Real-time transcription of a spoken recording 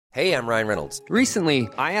Hey, I'm Ryan Reynolds. Recently,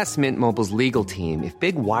 I asked Mint Mobile's legal team if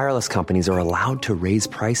big wireless companies are allowed to raise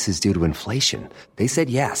prices due to inflation. They said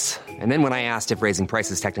yes. And then when I asked if raising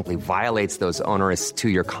prices technically violates those onerous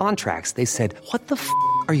two-year contracts, they said, "What the f***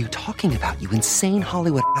 are you talking about, you insane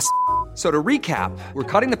Hollywood ass?" So to recap, we're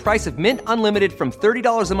cutting the price of Mint Unlimited from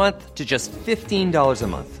 $30 a month to just $15 a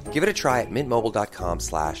month. Give it a try at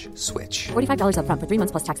mintmobile.com/switch. $45 up front for 3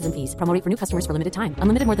 months plus taxes and fees. Promo rate for new customers for limited time.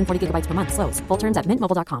 Unlimited more than 40 gigabytes per month. Slows full terms at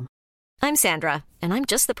mintmobile.com. I'm Sandra, and I'm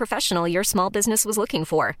just the professional your small business was looking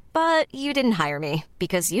for. But you didn't hire me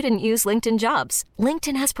because you didn't use LinkedIn Jobs.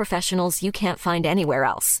 LinkedIn has professionals you can't find anywhere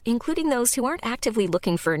else, including those who aren't actively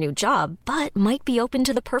looking for a new job, but might be open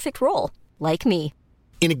to the perfect role, like me.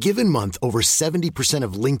 In a given month, over 70%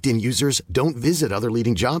 of LinkedIn users don't visit other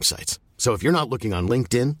leading job sites. So if you're not looking on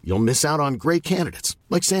LinkedIn, you'll miss out on great candidates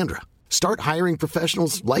like Sandra. Start hiring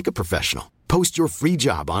professionals like a professional. Post your free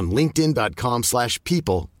job on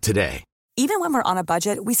linkedin.com/people today. Even when we're on a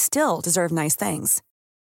budget, we still deserve nice things.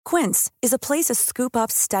 Quince is a place to scoop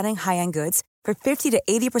up stunning high-end goods for 50 to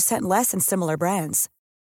 80% less than similar brands.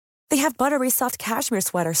 They have buttery soft cashmere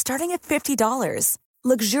sweaters starting at $50,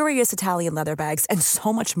 luxurious Italian leather bags, and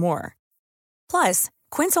so much more. Plus,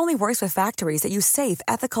 Quince only works with factories that use safe,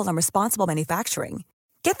 ethical, and responsible manufacturing.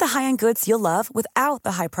 Get the high-end goods you'll love without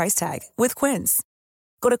the high price tag with Quince.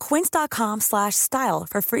 Go to quince.com/style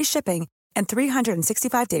for free shipping and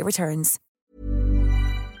 365-day returns.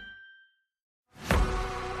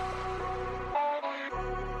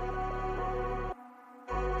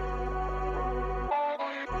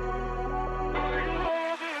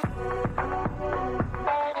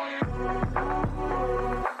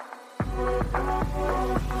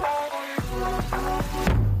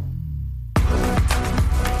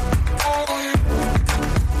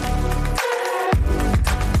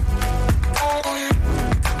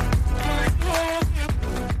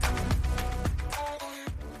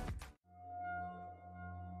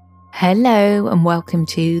 Hello and welcome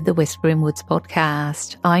to the Whispering Woods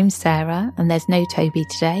podcast. I'm Sarah and there's no Toby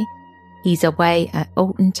today. He's away at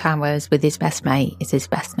Alton Towers with his best mate. It's his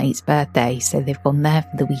best mate's birthday, so they've gone there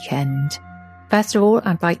for the weekend. First of all,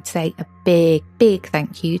 I'd like to say a big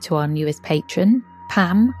thank you to our newest patron,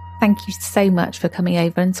 Pam. Thank you so much for coming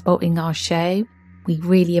over and supporting our show. We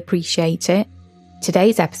really appreciate it.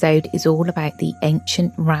 Today's episode is all about the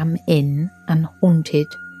ancient Ram Inn and haunted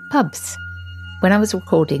pubs. When I was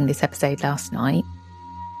recording this episode last night,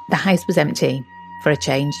 the house was empty for a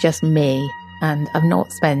change, just me, and I've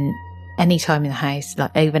not spent any time in the house, like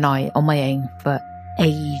overnight, on my own for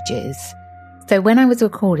ages. So when I was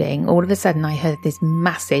recording, all of a sudden I heard this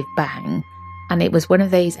massive bang, and it was one of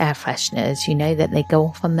those air fresheners, you know, that they go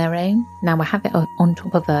off on their own. Now I have it on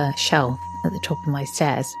top of a shelf at the top of my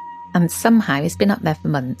stairs, and somehow, it's been up there for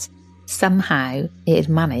months, somehow it had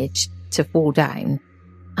managed to fall down,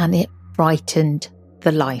 and it frightened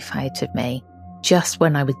the life out of me just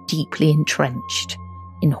when I was deeply entrenched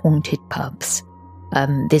in haunted pubs.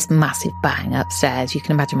 This massive bang upstairs, you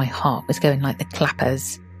can imagine my heart was going like the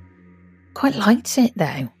clappers. Quite liked it though,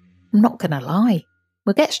 I'm not gonna lie.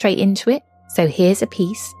 We'll get straight into it. So here's a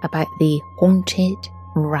piece about the haunted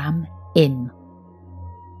Ram Inn.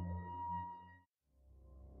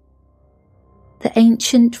 The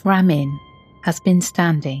ancient Ram Inn has been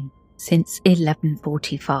standing since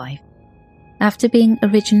 1145. After being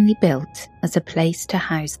originally built as a place to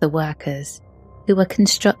house the workers who were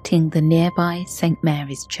constructing the nearby St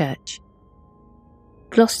Mary's Church.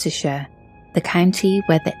 Gloucestershire, the county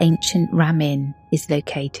where the ancient Ram Inn is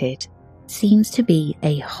located, seems to be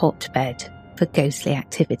a hotbed for ghostly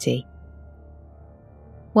activity.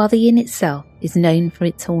 While the inn itself is known for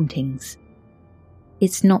its hauntings,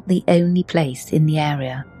 it's not the only place in the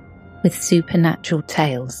area with supernatural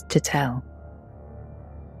tales to tell.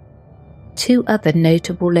 Two other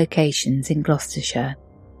notable locations in Gloucestershire,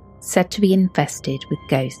 said to be infested with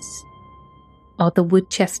ghosts, are the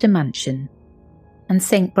Woodchester Mansion and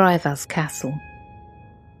St Briavas Castle.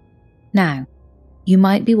 Now, you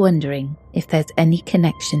might be wondering if there's any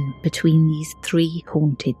connection between these three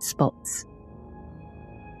haunted spots.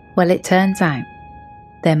 Well, it turns out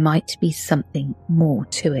there might be something more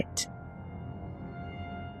to it.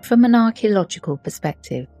 From an archaeological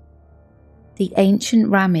perspective, the ancient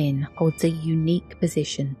Ram Inn holds a unique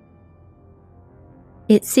position.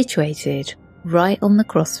 It's situated right on the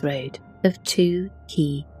crossroad of two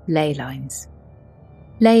key ley lines.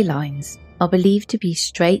 Ley lines are believed to be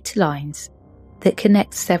straight lines that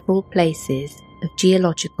connect several places of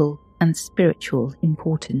geological and spiritual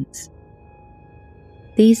importance.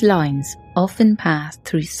 These lines often pass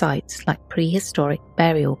through sites like prehistoric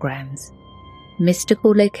burial grounds,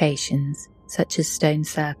 mystical locations such as stone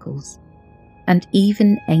circles, and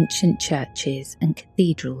even ancient churches and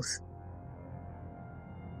cathedrals.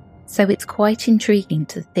 So it's quite intriguing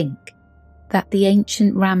to think that the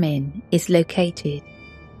ancient Ram Inn is located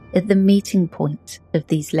at the meeting point of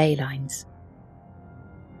these ley lines.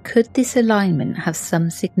 Could this alignment have some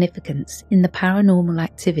significance in the paranormal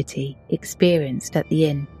activity experienced at the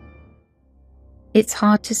inn? It's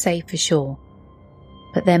hard to say for sure,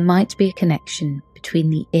 but there might be a connection between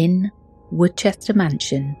the inn, Woodchester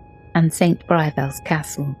Mansion, and St. Briavels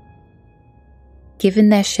Castle, given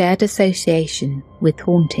their shared association with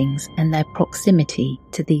hauntings and their proximity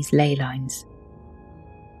to these ley lines.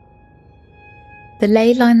 The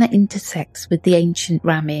ley line that intersects with the ancient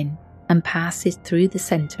Ram Inn and passes through the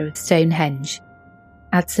centre of Stonehenge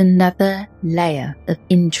adds another layer of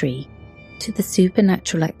intrigue to the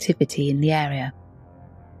supernatural activity in the area.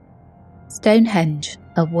 Stonehenge,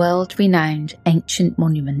 a world-renowned ancient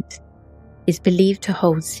monument, is believed to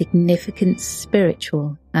hold significant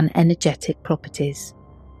spiritual and energetic properties.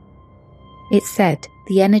 It's said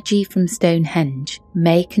the energy from Stonehenge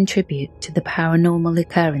may contribute to the paranormal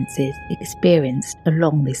occurrences experienced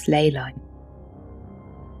along this ley line.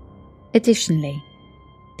 Additionally,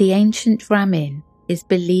 the ancient Ram Inn is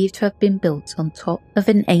believed to have been built on top of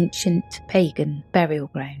an ancient pagan burial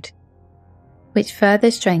ground, which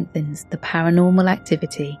further strengthens the paranormal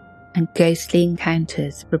activity and ghostly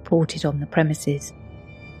encounters reported on the premises.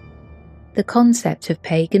 The concept of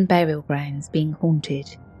pagan burial grounds being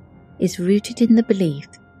haunted is rooted in the belief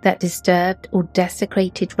that disturbed or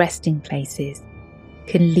desecrated resting places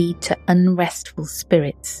can lead to unrestful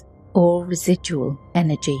spirits or residual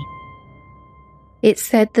energy. It's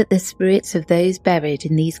said that the spirits of those buried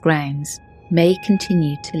in these grounds may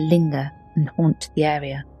continue to linger and haunt the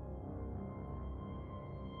area.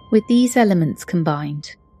 With these elements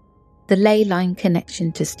combined, the ley line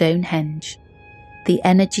connection to Stonehenge, the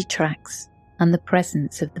energy tracks, and the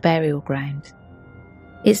presence of the burial ground,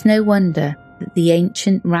 it's no wonder that the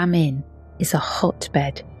ancient Ram Inn is a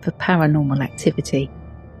hotbed for paranormal activity.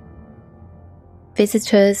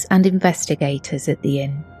 Visitors and investigators at the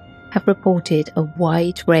inn have reported a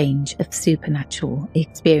wide range of supernatural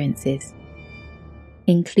experiences,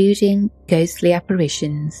 including ghostly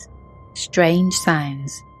apparitions, strange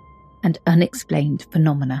sounds, and unexplained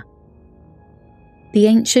phenomena. The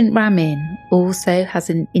ancient Ram Inn also has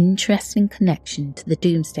an interesting connection to the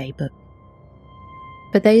Domesday Book.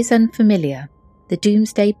 For those unfamiliar, the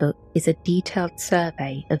Domesday Book is a detailed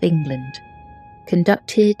survey of England,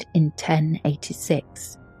 conducted in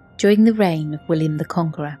 1086, during the reign of William the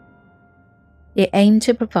Conqueror. It aimed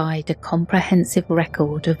to provide a comprehensive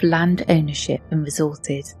record of land ownership and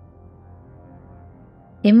resources.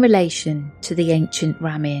 In relation to the ancient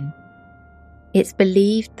Ram Inn, it's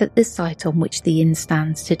believed that the site on which the inn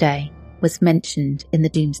stands today was mentioned in the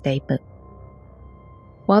Domesday Book.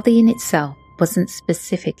 While the inn itself wasn't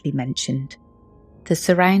specifically mentioned, the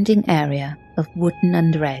surrounding area of Wootton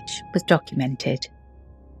Under Edge was documented.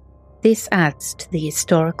 This adds to the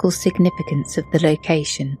historical significance of the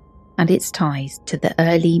location and its ties to the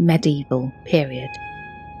early medieval period.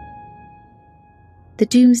 The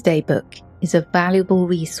Domesday Book is a valuable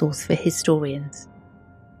resource for historians,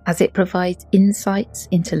 as it provides insights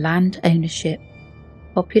into land ownership,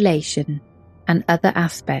 population, and other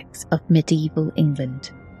aspects of medieval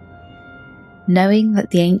England. Knowing that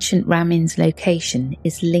the ancient Ram Inn's location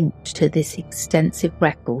is linked to this extensive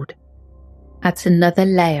record adds another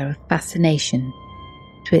layer of fascination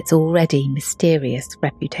to its already mysterious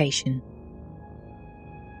reputation.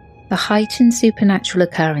 The heightened supernatural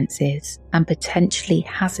occurrences and potentially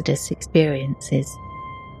hazardous experiences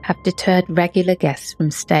have deterred regular guests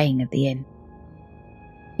from staying at the inn.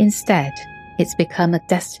 Instead, it's become a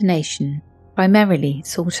destination primarily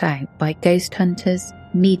sought out by ghost hunters,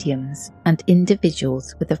 mediums, and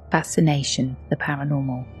individuals with a fascination for the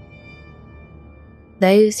paranormal.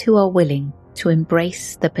 Those who are willing to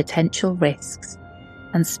embrace the potential risks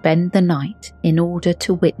and spend the night in order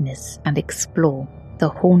to witness and explore the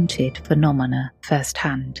haunted phenomena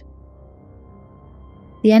firsthand.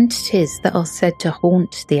 The entities that are said to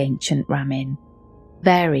haunt the ancient Ram Inn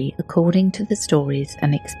vary according to the stories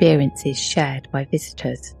and experiences shared by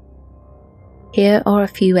visitors. Here are a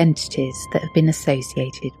few entities that have been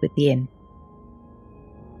associated with the inn.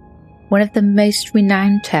 One of the most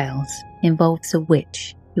renowned tales involves a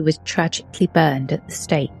witch who was tragically burned at the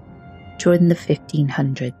stake during the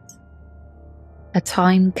 1500s, a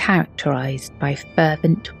time characterised by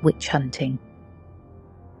fervent witch hunting.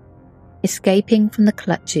 Escaping from the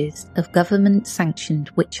clutches of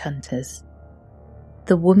government-sanctioned witch hunters,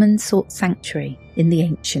 the woman sought sanctuary in the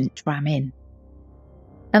ancient Ram Inn.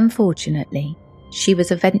 Unfortunately, she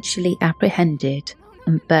was eventually apprehended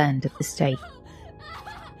and burned at the stake.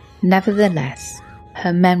 Nevertheless,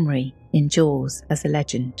 her memory endures as a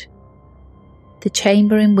legend. The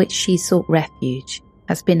chamber in which she sought refuge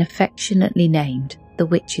has been affectionately named the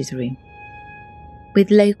Witch's Room, with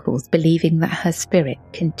locals believing that her spirit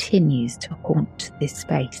continues to haunt this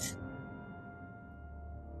space.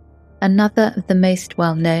 Another of the most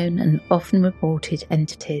well-known and often reported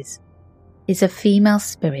entities is a female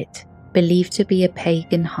spirit believed to be a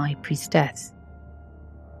pagan high priestess.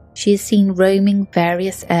 She is seen roaming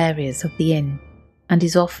various areas of the inn and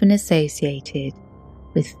is often associated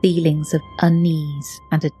with feelings of unease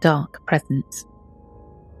and a dark presence.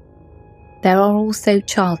 There are also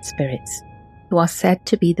child spirits who are said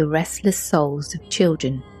to be the restless souls of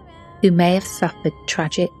children who may have suffered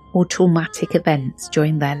tragic or traumatic events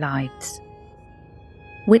during their lives.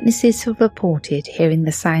 Witnesses have reported hearing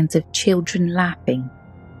the sounds of children laughing,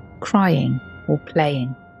 crying, or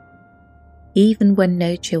playing, even when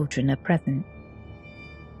no children are present.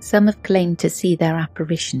 Some have claimed to see their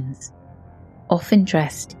apparitions, often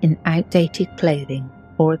dressed in outdated clothing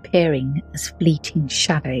or appearing as fleeting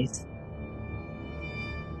shadows.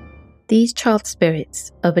 These child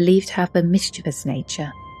spirits are believed to have a mischievous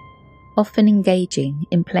nature, often engaging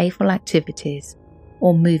in playful activities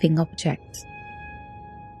or moving objects.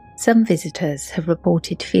 Some visitors have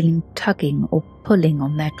reported feeling tugging or pulling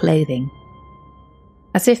on their clothing,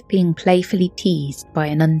 as if being playfully teased by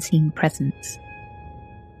an unseen presence.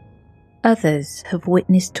 Others have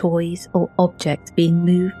witnessed toys or objects being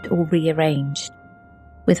moved or rearranged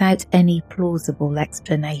without any plausible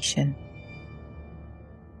explanation.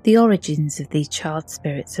 The origins of these child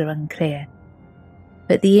spirits are unclear,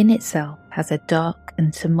 but the inn itself has a dark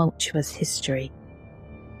and tumultuous history.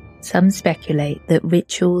 Some speculate that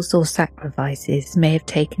rituals or sacrifices may have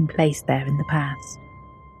taken place there in the past.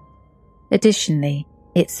 Additionally,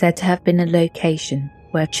 it's said to have been a location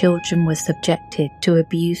where children were subjected to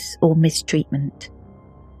abuse or mistreatment.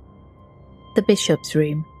 The Bishop's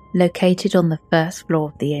Room, located on the first floor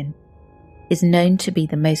of the inn, is known to be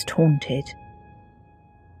the most haunted.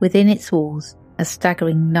 Within its walls, a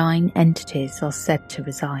staggering 9 entities are said to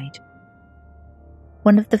reside.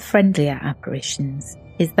 One of the friendlier apparitions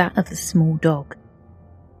is that of a small dog,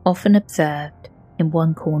 often observed in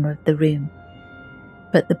one corner of the room,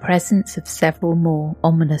 but the presence of several more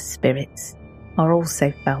ominous spirits are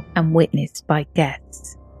also felt and witnessed by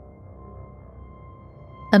guests.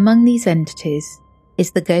 Among these entities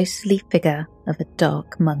is the ghostly figure of a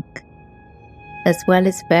dark monk, as well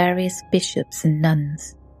as various bishops and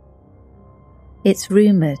nuns. It's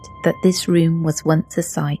rumoured that this room was once a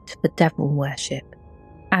site for devil worship,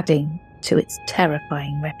 adding to its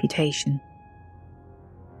terrifying reputation.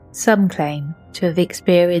 Some claim to have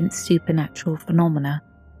experienced supernatural phenomena,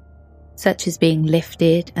 such as being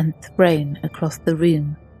lifted and thrown across the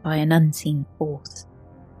room by an unseen force.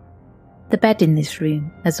 The bed in this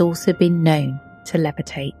room has also been known to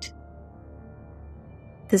levitate.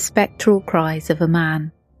 The spectral cries of a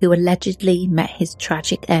man who allegedly met his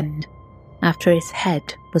tragic end after his head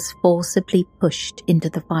was forcibly pushed into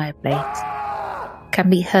the fireplace can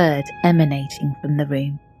be heard emanating from the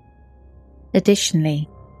room. Additionally,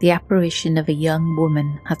 the apparition of a young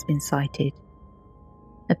woman has been sighted,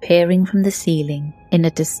 appearing from the ceiling in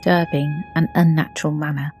a disturbing and unnatural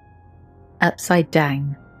manner, upside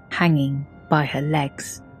down, hanging by her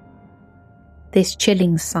legs. This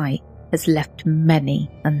chilling sight has left many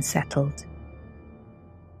unsettled.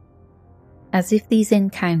 As if these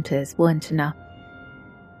encounters weren't enough,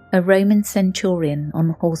 a Roman centurion on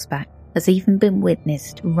horseback has even been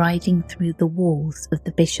witnessed riding through the walls of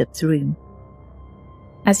the bishop's room.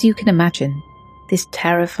 As you can imagine, this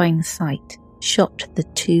terrifying sight shocked the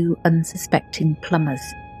 2 unsuspecting plumbers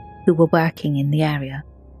who were working in the area.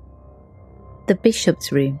 The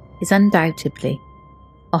bishop's room is undoubtedly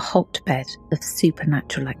a hotbed of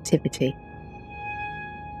supernatural activity.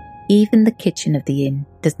 Even the kitchen of the inn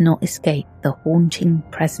does not escape the haunting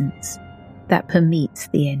presence that permeates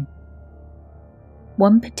the inn.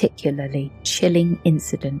 One particularly chilling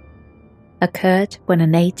incident occurred when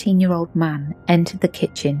an 18-year-old man entered the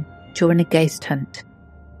kitchen during a ghost hunt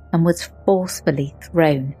and was forcefully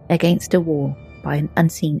thrown against a wall by an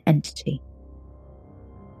unseen entity.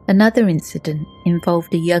 Another incident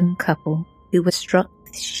involved a young couple who were struck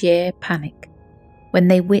with sheer panic when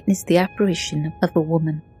they witnessed the apparition of a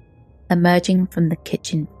woman emerging from the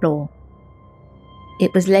kitchen floor.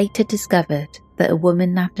 It was later discovered that a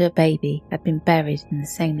woman and her baby had been buried in the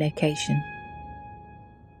same location.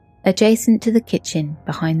 Adjacent to the kitchen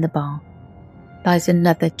behind the bar lies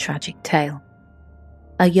another tragic tale.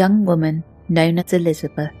 A young woman known as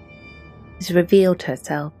Elizabeth, has revealed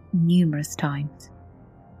herself numerous times,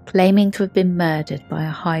 claiming to have been murdered by a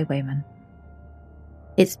highwayman.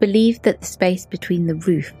 It's believed that the space between the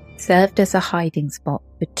roof served as a hiding spot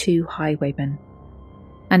for 2 highwaymen,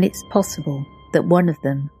 and it's possible that one of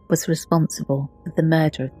them was responsible for the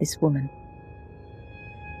murder of this woman.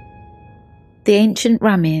 The ancient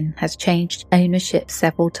Ram Inn has changed ownership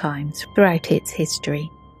several times throughout its history.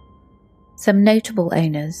 Some notable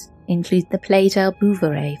owners include the Playdale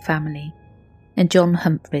Bouverie family and John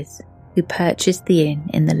Humphreys, who purchased the inn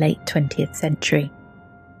in the late 20th century.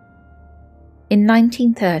 In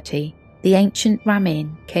 1930, the ancient Ram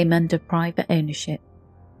Inn came under private ownership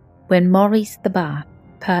when Maurice the Bath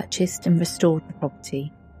purchased and restored the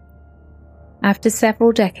property. After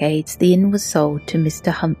several decades, the inn was sold to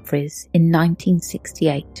Mr. Humphreys in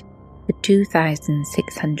 1968 for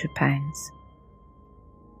 £2,600.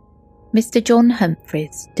 Mr. John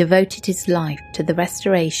Humphreys devoted his life to the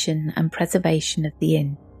restoration and preservation of the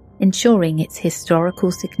inn, ensuring its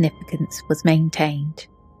historical significance was maintained.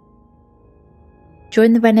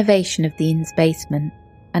 During the renovation of the inn's basement,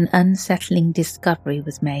 an unsettling discovery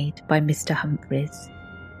was made by Mr. Humphreys.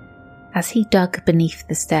 As he dug beneath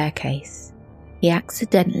the staircase, he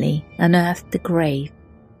accidentally unearthed a grave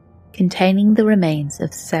containing the remains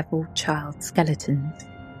of several child skeletons.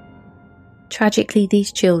 Tragically,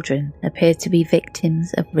 these children appeared to be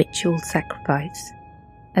victims of ritual sacrifice,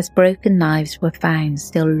 as broken knives were found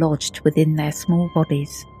still lodged within their small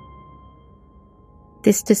bodies.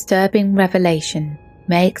 This disturbing revelation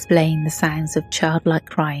may explain the sounds of childlike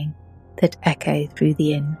crying that echo through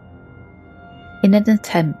the inn. In an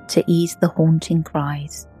attempt to ease the haunting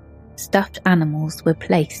cries, stuffed animals were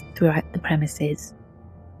placed throughout the premises,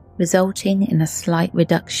 resulting in a slight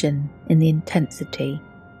reduction in the intensity,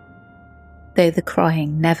 though the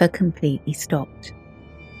crying never completely stopped.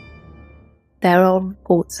 There are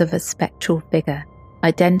reports of a spectral figure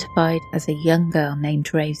identified as a young girl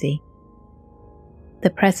named Rosie. The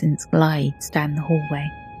presence glides down the hallway.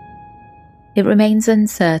 It remains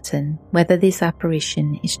uncertain whether this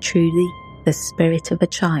apparition is truly the spirit of a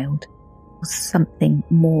child or something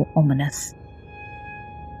more ominous.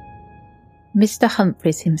 Mr.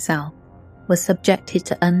 Humphreys himself was subjected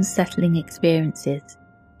to unsettling experiences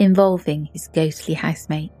involving his ghostly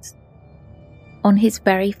housemates. On his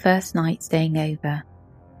very first night staying over,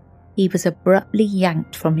 he was abruptly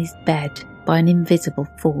yanked from his bed by an invisible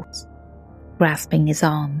force, grasping his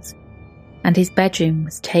arms, and his bedroom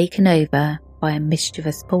was taken over by a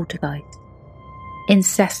mischievous poltergeist,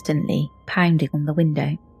 incessantly pounding on the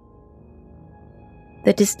window.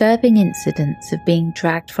 The disturbing incidents of being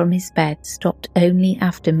dragged from his bed stopped only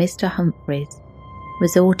after Mr. Humphreys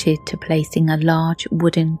resorted to placing a large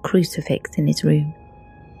wooden crucifix in his room.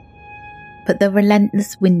 But the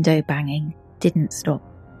relentless window banging didn't stop.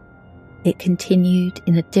 It continued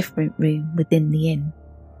in a different room within the inn.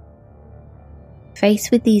 Faced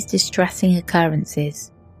with these distressing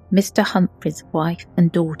occurrences, Mr. Humphreys' wife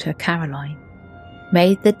and daughter Caroline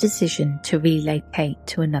made the decision to relocate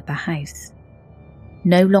to another house,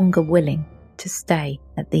 no longer willing to stay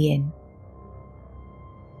at the inn.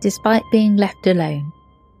 Despite being left alone,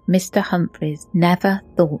 Mr. Humphreys never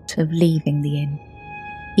thought of leaving the inn.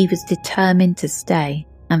 He was determined to stay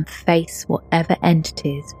and face whatever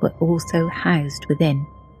entities were also housed within.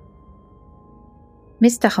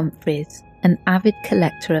 Mr. Humphreys, an avid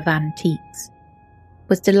collector of antiques,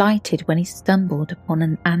 was delighted when he stumbled upon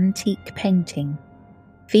an antique painting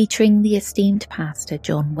featuring the esteemed pastor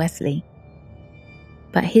John Wesley.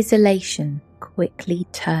 But his elation quickly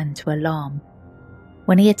turned to alarm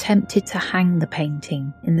when he attempted to hang the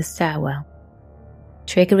painting in the stairwell,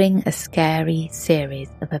 triggering a scary series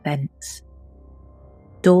of events.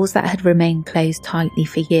 Doors that had remained closed tightly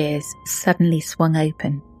for years suddenly swung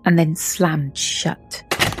open and then slammed shut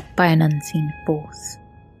by an unseen force.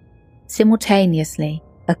 Simultaneously,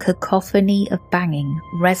 a cacophony of banging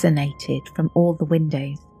resonated from all the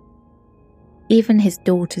windows. Even his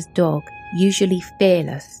daughter's dog, usually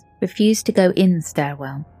fearless, refused to go in the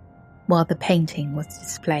stairwell while the painting was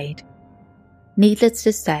displayed. Needless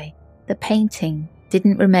to say, the painting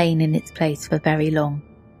didn't remain in its place for very long,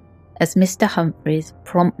 as Mr. Humphreys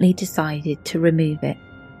promptly decided to remove it,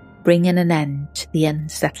 bringing an end to the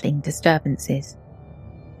unsettling disturbances.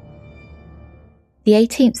 The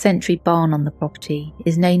 18th century barn on the property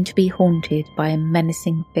is known to be haunted by a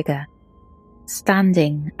menacing figure,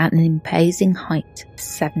 standing at an imposing height of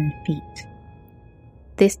 7 feet.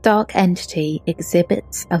 This dark entity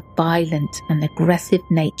exhibits a violent and aggressive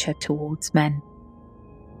nature towards men,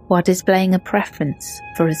 while displaying a preference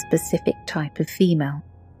for a specific type of female.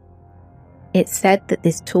 It's said that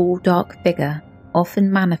this tall, dark figure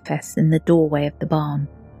often manifests in the doorway of the barn,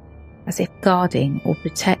 as if guarding or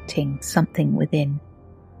protecting something within.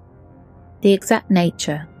 The exact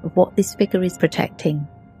nature of what this figure is protecting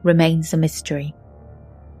remains a mystery.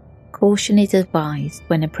 Caution is advised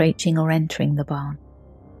when approaching or entering the barn,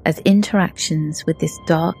 as interactions with this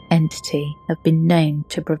dark entity have been known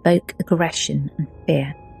to provoke aggression and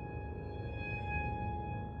fear.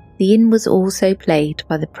 The inn was also plagued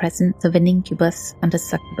by the presence of an incubus and a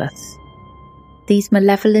succubus. These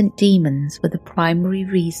malevolent demons were the primary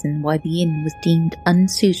reason why the inn was deemed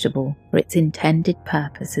unsuitable for its intended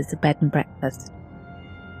purpose as a bed and breakfast.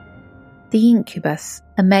 The incubus,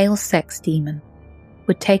 a male sex demon,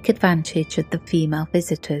 would take advantage of the female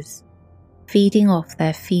visitors, feeding off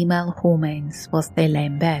their female hormones whilst they lay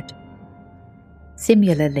in bed.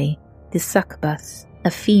 Similarly, the succubus,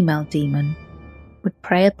 a female demon, would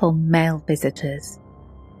prey upon male visitors,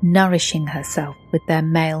 nourishing herself with their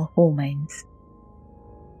male hormones.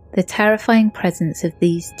 The terrifying presence of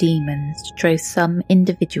these demons drove some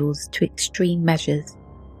individuals to extreme measures,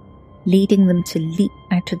 leading them to leap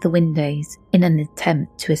out of the windows in an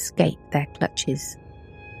attempt to escape their clutches.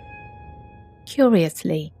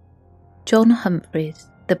 Curiously, John Humphreys,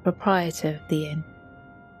 the proprietor of the inn,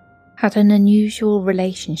 had an unusual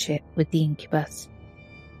relationship with the incubus.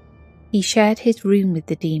 He shared his room with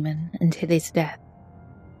the demon until his death.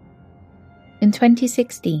 In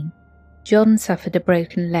 2016, John suffered a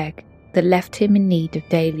broken leg that left him in need of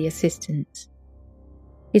daily assistance.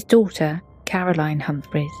 His daughter, Caroline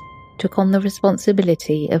Humphreys, took on the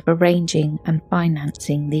responsibility of arranging and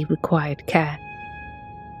financing the required care.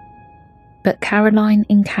 But Caroline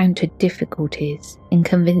encountered difficulties in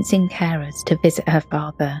convincing carers to visit her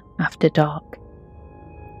father after dark.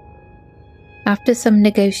 After some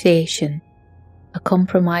negotiation, a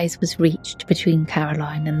compromise was reached between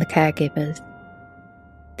Caroline and the caregivers.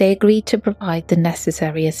 They agreed to provide the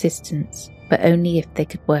necessary assistance, but only if they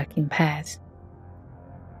could work in pairs.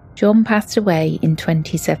 John passed away in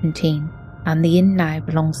 2017, and the inn now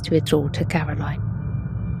belongs to his daughter Caroline.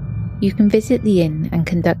 You can visit the inn and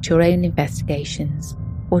conduct your own investigations,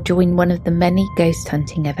 or join one of the many ghost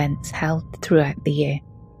hunting events held throughout the year.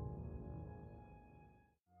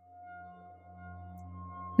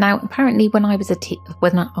 Now, apparently when I was a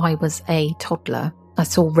toddler, I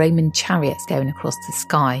saw Roman chariots going across the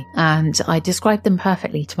sky, and I described them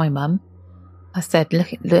perfectly to my mum. I said,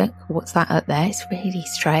 look, what's that up there? It's really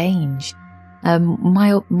strange.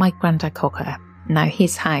 My granddad Cocker, now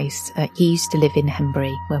his house, he used to live in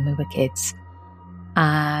Henbury when we were kids,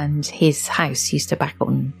 and his house used to back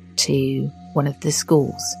on to one of the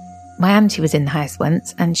schools. My auntie was in the house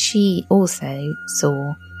once, and she also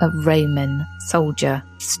saw a Roman soldier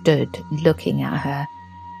stood looking at her.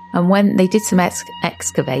 And when they did some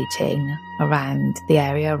excavating around the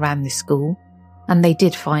area, around the school, and they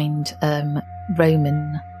did find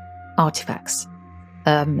Roman artifacts.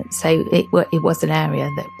 So it was an area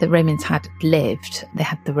that the Romans had lived. They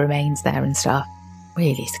had the remains there and stuff.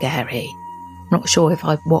 Really scary. Not sure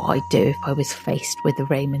what I'd do if I was faced with a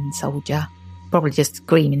Roman soldier. Probably just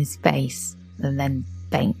scream in his face and then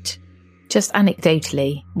faint. Just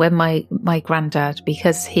anecdotally, when my granddad,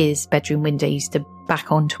 because his bedroom window used to back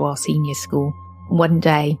onto our senior school, one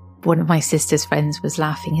day one of my sister's friends was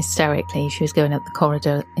laughing hysterically. She was going up the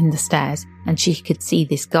corridor in the stairs, and she could see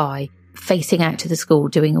this guy facing out to the school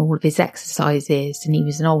doing all of his exercises, and he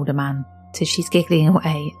was an older man. So she's giggling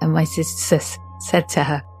away, and my sister said to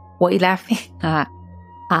her, "What are you laughing at?"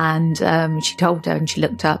 And she told her, and she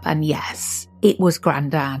looked up, and yes, it was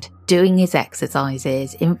Grandad doing his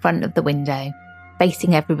exercises in front of the window,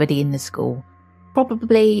 facing everybody in the school.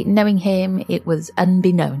 Probably knowing him, it was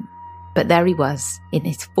unbeknown, but there he was in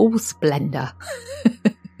his full splendour.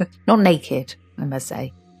 Not naked, I must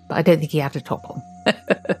say, but I don't think he had a top on.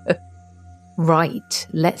 Right,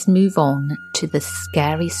 let's move on to the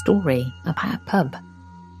scary story about a pub.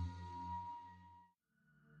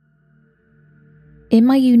 In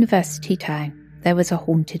my university town, there was a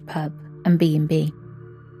haunted pub and B&B.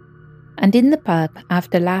 And in the pub,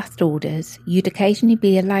 after last orders, you'd occasionally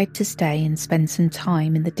be allowed to stay and spend some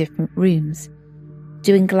time in the different rooms,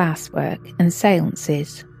 doing glasswork and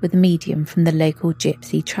seances with a medium from the local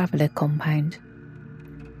gypsy traveller compound.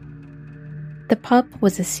 The pub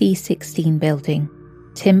was a C16 building,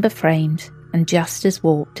 timber framed and just as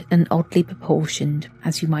warped and oddly proportioned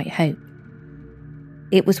as you might hope.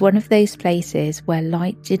 It was one of those places where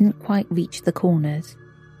light didn't quite reach the corners,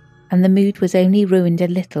 and the mood was only ruined a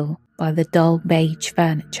little by the dull beige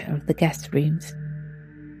furniture of the guest rooms.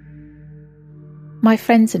 My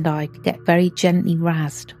friends and I could get very gently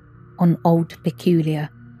razzed on Old Peculiar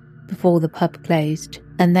before the pub closed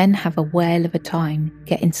and then have a whale of a time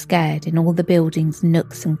getting scared in all the building's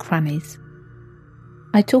nooks and crannies.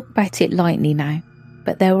 I talk about it lightly now,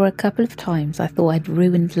 but there were a couple of times I thought I'd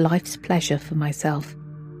ruined life's pleasure for myself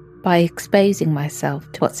by exposing myself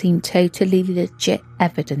to what seemed totally legit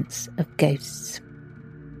evidence of ghosts.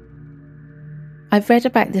 I've read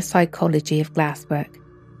about the psychology of glasswork,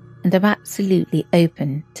 and I'm absolutely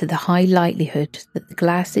open to the high likelihood that the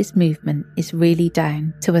glass's movement is really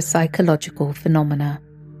down to a psychological phenomena.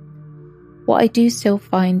 What I do still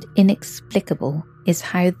find inexplicable is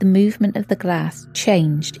how the movement of the glass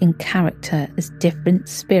changed in character as different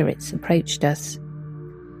spirits approached us.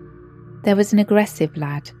 There was an aggressive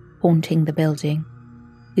lad haunting the building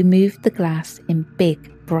who moved the glass in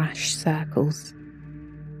big, brash circles.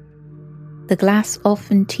 The glass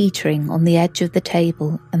often teetering on the edge of the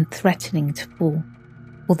table and threatening to fall,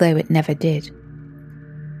 although it never did.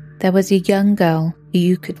 There was a young girl who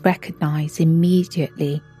you could recognise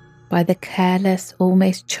immediately by the careless,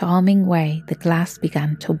 almost charming way the glass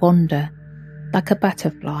began to wander, like a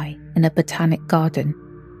butterfly in a botanic garden.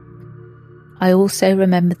 I also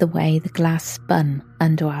remember the way the glass spun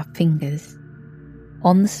under our fingers,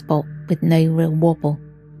 on the spot with no real wobble,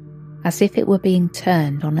 as if it were being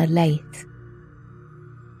turned on a lathe.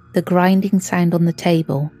 The grinding sound on the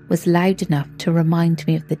table was loud enough to remind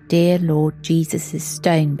me of the dear Lord Jesus'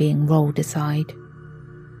 stone being rolled aside.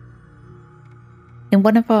 In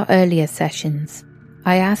one of our earlier sessions,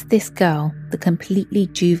 I asked this girl the completely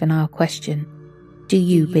juvenile question, "Do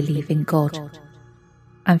you believe in God?"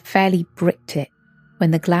 and fairly bricked it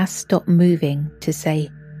when the glass stopped moving to say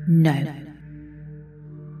no.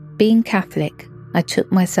 Being Catholic, I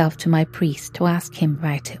took myself to my priest to ask him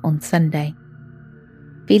about it on Sunday,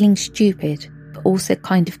 feeling stupid but also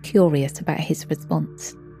kind of curious about his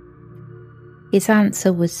response. His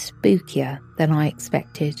answer was spookier than I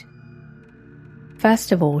expected.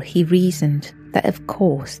 First of all, he reasoned that of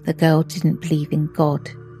course the girl didn't believe in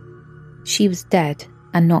God. She was dead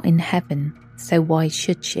and not in heaven, so why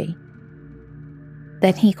should she?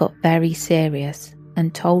 Then he got very serious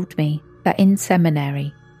and told me that in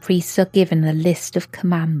seminary, priests are given a list of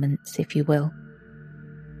commandments, if you will.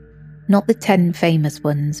 Not the 10 famous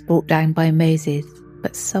ones brought down by Moses,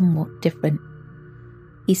 but somewhat different.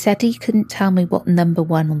 He said he couldn't tell me what number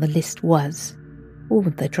 1 on the list was, all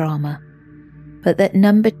the drama, but that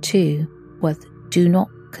number 2 was do not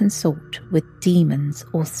consult with demons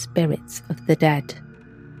or spirits of the dead.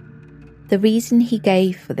 The reason he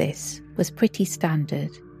gave for this was pretty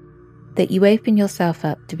standard, that you open yourself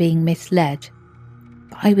up to being misled,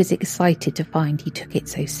 but I was excited to find he took it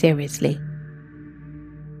so seriously.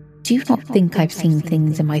 "Do you not think I've seen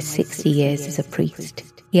things in my 60 years as a priest?"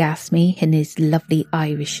 he asked me in his lovely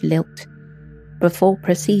Irish lilt, before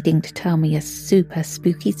proceeding to tell me a super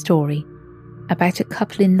spooky story about a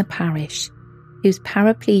couple in the parish whose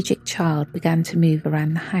paraplegic child began to move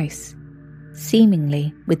around the house,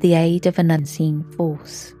 seemingly with the aid of an unseen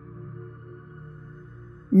force.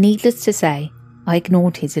 Needless to say, I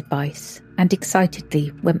ignored his advice and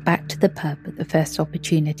excitedly went back to the pub at the first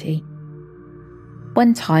opportunity.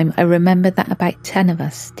 One time I remember that about 10 of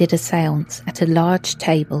us did a séance at a large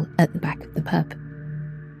table at the back of the pub.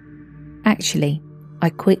 Actually, I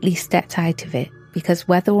quickly stepped out of it because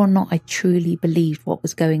whether or not I truly believed what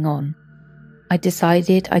was going on, I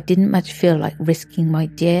decided I didn't much feel like risking my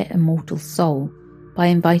dear immortal soul by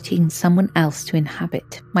inviting someone else to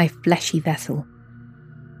inhabit my fleshy vessel.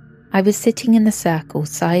 I was sitting in the circle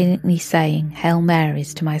silently saying Hail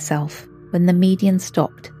Marys to myself when the medium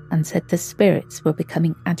stopped and said the spirits were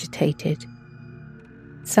becoming agitated.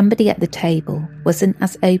 Somebody at the table wasn't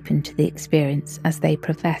as open to the experience as they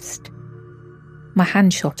professed. My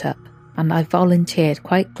hand shot up and I volunteered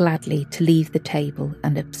quite gladly to leave the table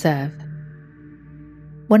and observe.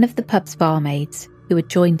 One of the pub's barmaids, who had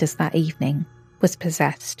joined us that evening, was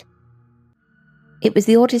possessed. It was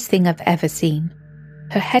the oddest thing I've ever seen.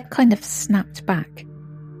 Her head kind of snapped back,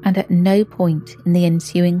 and at no point in the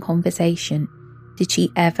ensuing conversation did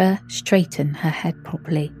she ever straighten her head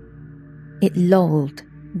properly. It lolled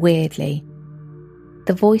weirdly.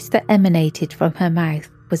 The voice that emanated from her mouth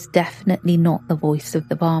was definitely not the voice of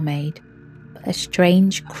the barmaid, but a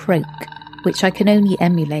strange croak, which I can only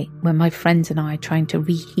emulate when my friends and I are trying to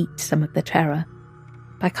reheat some of the terror,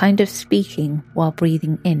 by kind of speaking while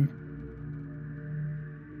breathing in.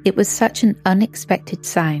 It was such an unexpected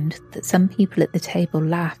sound that some people at the table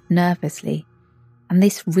laughed nervously, and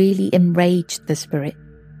this really enraged the spirit,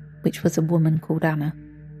 which was a woman called Anna.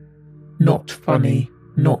 "Not funny,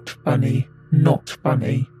 not funny, not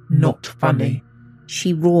funny, not funny,"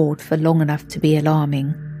 she roared for long enough to be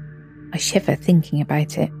alarming. I shiver thinking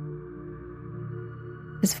about it.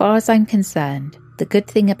 As far as I'm concerned, the good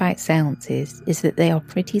thing about seances is that they are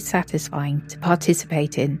pretty satisfying to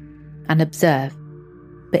participate in and observe.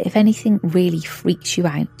 But if anything really freaks you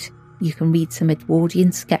out, you can read some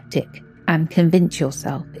Edwardian skeptic and convince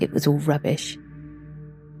yourself it was all rubbish.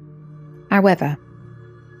 However,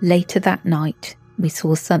 later that night, we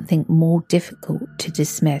saw something more difficult to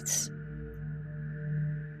dismiss.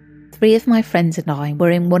 3 of my friends and I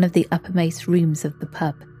were in one of the uppermost rooms of the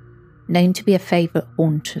pub, known to be a favourite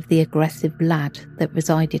haunt of the aggressive lad that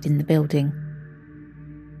resided in the building.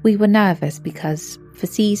 We were nervous because, for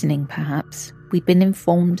seasoning perhaps, we'd been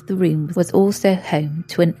informed the room was also home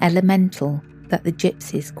to an elemental that the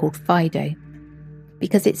gypsies called Fido,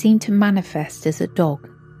 because it seemed to manifest as a dog.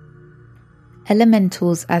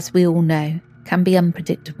 Elementals, as we all know, can be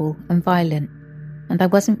unpredictable and violent, and I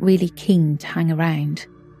wasn't really keen to hang around.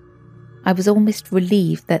 I was almost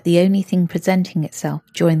relieved that the only thing presenting itself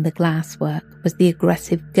during the glass work was the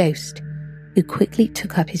aggressive ghost, who quickly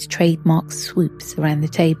took up his trademark swoops around the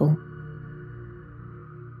table.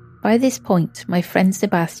 By this point, my friend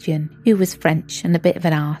Sebastian, who was French and a bit of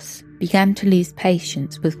an arse, began to lose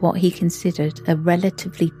patience with what he considered a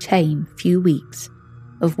relatively tame few weeks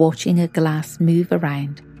of watching a glass move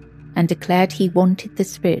around, and declared he wanted the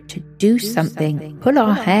spirit to do something, pull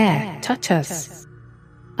our hair, touch us.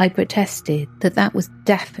 I protested that was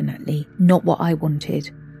definitely not what I wanted.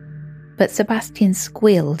 But Sebastian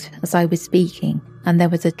squealed as I was speaking, and there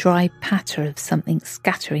was a dry patter of something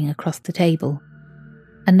scattering across the table.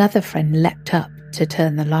 Another friend leapt up to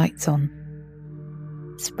turn the lights on.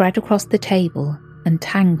 Spread across the table and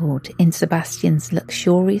tangled in Sebastian's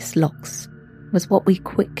luxurious locks was what we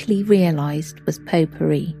quickly realised was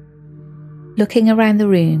potpourri. Looking around the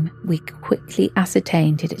room, we quickly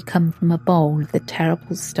ascertained it had come from a bowl of the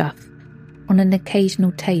terrible stuff on an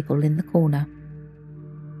occasional table in the corner.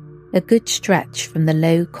 A good stretch from the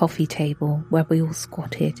low coffee table where we all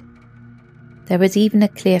squatted. There was even a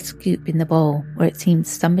clear scoop in the bowl where it seemed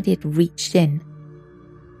somebody had reached in.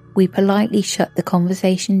 We politely shut the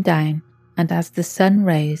conversation down, and as the sun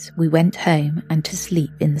rose, we went home and to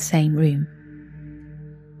sleep in the same room.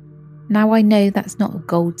 Now I know that's not a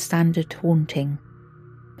gold standard haunting,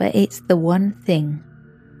 but it's the one thing,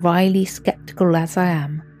 wryly sceptical as I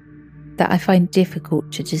am, that I find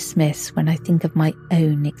difficult to dismiss when I think of my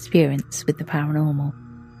own experience with the paranormal.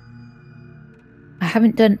 I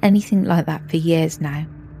haven't done anything like that for years now,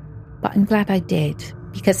 but I'm glad I did,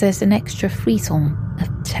 because there's an extra frisson of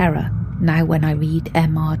terror now when I read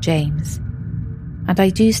M.R. James, and I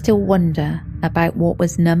do still wonder about what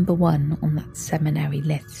was number 1 on that seminary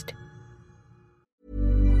list.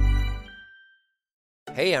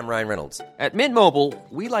 Hey, I'm Ryan Reynolds. At Mint Mobile,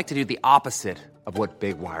 we like to do the opposite of what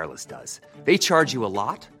Big Wireless does. They charge you a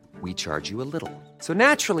lot, we charge you a little. So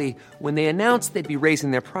naturally, when they announced they'd be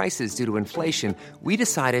raising their prices due to inflation, we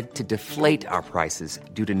decided to deflate our prices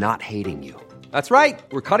due to not hating you. That's right.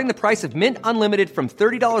 We're cutting the price of Mint Unlimited from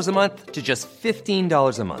 $30 a month to just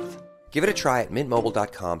 $15 a month. Give it a try at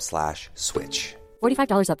mintmobile.com/switch.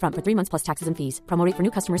 $45 up front for 3 months plus taxes and fees. Promo rate for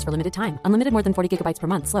new customers for limited time. Unlimited more than 40 gigabytes per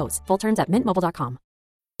month. Slows full terms at mintmobile.com.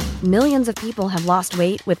 Millions of people have lost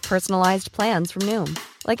weight with personalized plans from Noom.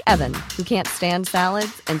 Like Evan, who can't stand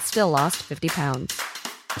salads and still lost 50 pounds.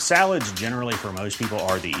 Salads generally for most people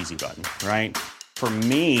are the easy button, right? For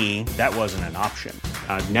me, that wasn't an option.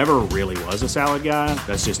 I never really was a salad guy.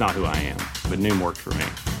 That's just not who I am. But Noom worked for me.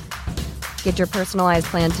 Get your personalized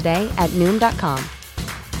plan today at Noom.com.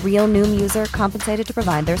 Real Noom user compensated to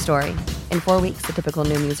provide their story. In 4 weeks, the typical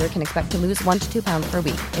Noom user can expect to lose 1 to 2 pounds per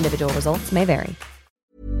week. Individual results may vary.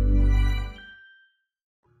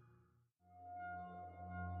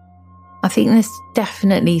 I think there's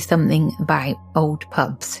definitely something about old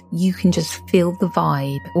pubs. You can just feel the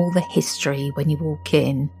vibe, all the history when you walk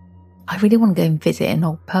in. I really want to go and visit an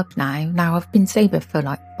old pub now. Now, I've been sober for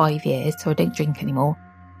like 5 years, so I don't drink anymore.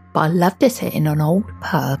 But I love to sit in an old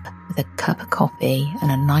pub with a cup of coffee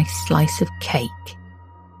and a nice slice of cake.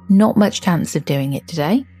 Not much chance of doing it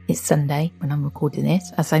today. It's Sunday when I'm recording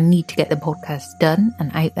this, as I need to get the podcast done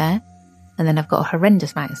and out there. And then I've got a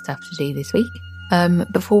horrendous amount of stuff to do this week.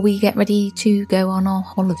 Before we get ready to go on our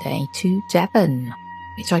holiday to Devon,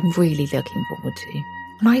 which I'm really looking forward to.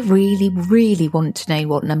 And I really, really want to know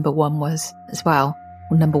what number 1 was as well,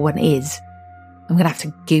 or number 1 is. I'm going to have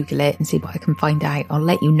to Google it and see what I can find out. I'll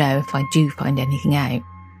let you know if I do find anything out.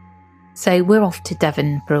 So we're off to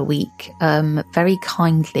Devon for a week. Very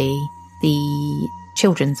kindly, the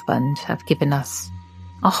Children's Fund have given us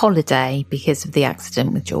a holiday because of the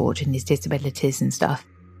accident with George and his disabilities and stuff.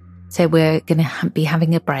 So we're going to be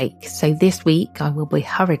having a break. So this week I will be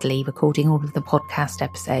hurriedly recording all of the podcast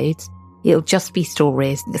episodes. It'll just be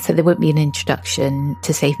stories, so there won't be an introduction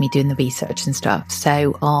to save me doing the research and stuff.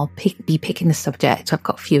 So I'll be picking a subject. I've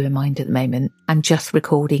got a few in mind at the moment, and just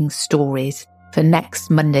recording stories for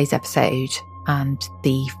next Monday's episode and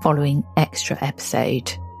the following extra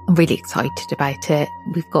episode. I'm really excited about it.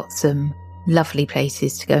 We've got some lovely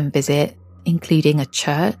places to go and visit, including a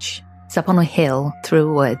church. It's up on a hill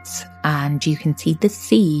through woods, and you can see the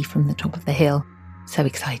sea from the top of the hill. So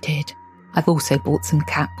excited. I've also bought some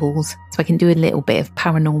cat balls, so I can do a little bit of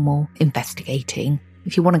paranormal investigating.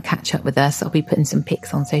 If you want to catch up with us, I'll be putting some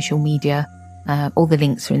pics on social media. All the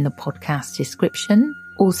links are in the podcast description.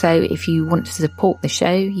 Also, if you want to support the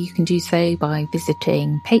show, you can do so by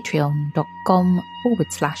visiting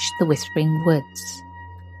patreon.com/The Whispering Woods.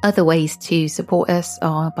 Other ways to support us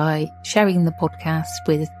are by sharing the podcast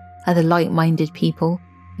with other like-minded people.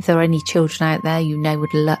 If there are any children out there you know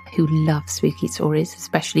who love spooky stories,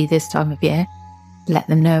 especially this time of year, let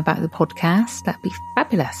them know about the podcast. That'd be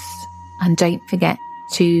fabulous. And don't forget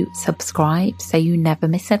to subscribe so you never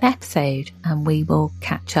miss an episode. And we will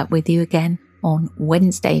catch up with you again on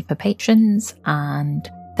Wednesday for patrons and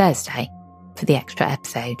Thursday for the extra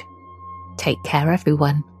episode. Take care,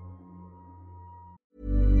 everyone.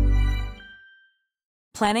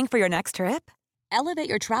 Planning for your next trip? Elevate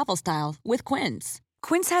your travel style with Quince.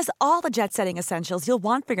 Quince has all the jet-setting essentials you'll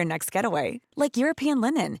want for your next getaway, like European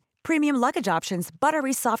linen, premium luggage options,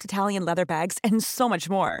 buttery soft Italian leather bags, and so much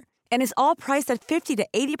more. And is all priced at 50 to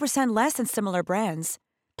 80% less than similar brands.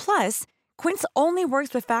 Plus, Quince only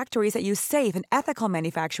works with factories that use safe and ethical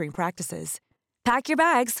manufacturing practices. Pack your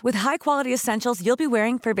bags with high-quality essentials you'll be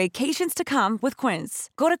wearing for vacations to come with Quince.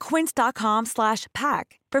 Go to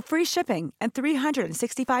quince.com/pack for free shipping and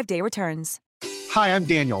 365-day returns. Hi, I'm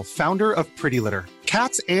Daniel, founder of Pretty Litter.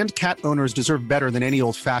 Cats and cat owners deserve better than any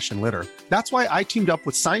old-fashioned litter. That's why I teamed up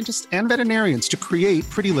with scientists and veterinarians to create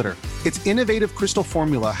Pretty Litter. Its innovative crystal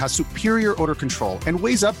formula has superior odor control and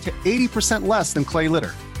weighs up to 80% less than clay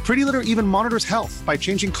litter. Pretty Litter even monitors health by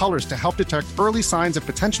changing colors to help detect early signs of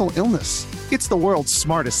potential illness. It's the world's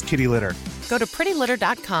smartest kitty litter. Go to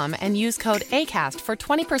prettylitter.com and use code ACAST for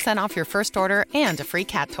 20% off your first order and a free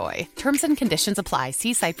cat toy. Terms and conditions apply.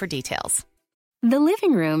 See site for details. The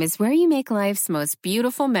living room is where you make life's most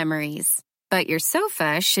beautiful memories. But your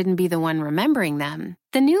sofa shouldn't be the one remembering them.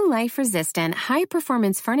 The new life-resistant,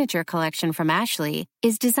 high-performance furniture collection from Ashley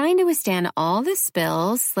is designed to withstand all the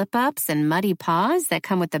spills, slip-ups, and muddy paws that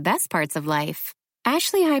come with the best parts of life.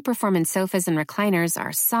 Ashley high-performance sofas and recliners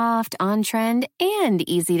are soft, on-trend, and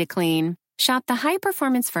easy to clean. Shop the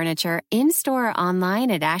high-performance furniture in-store or online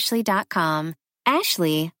at ashley.com.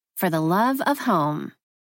 Ashley, for the love of home.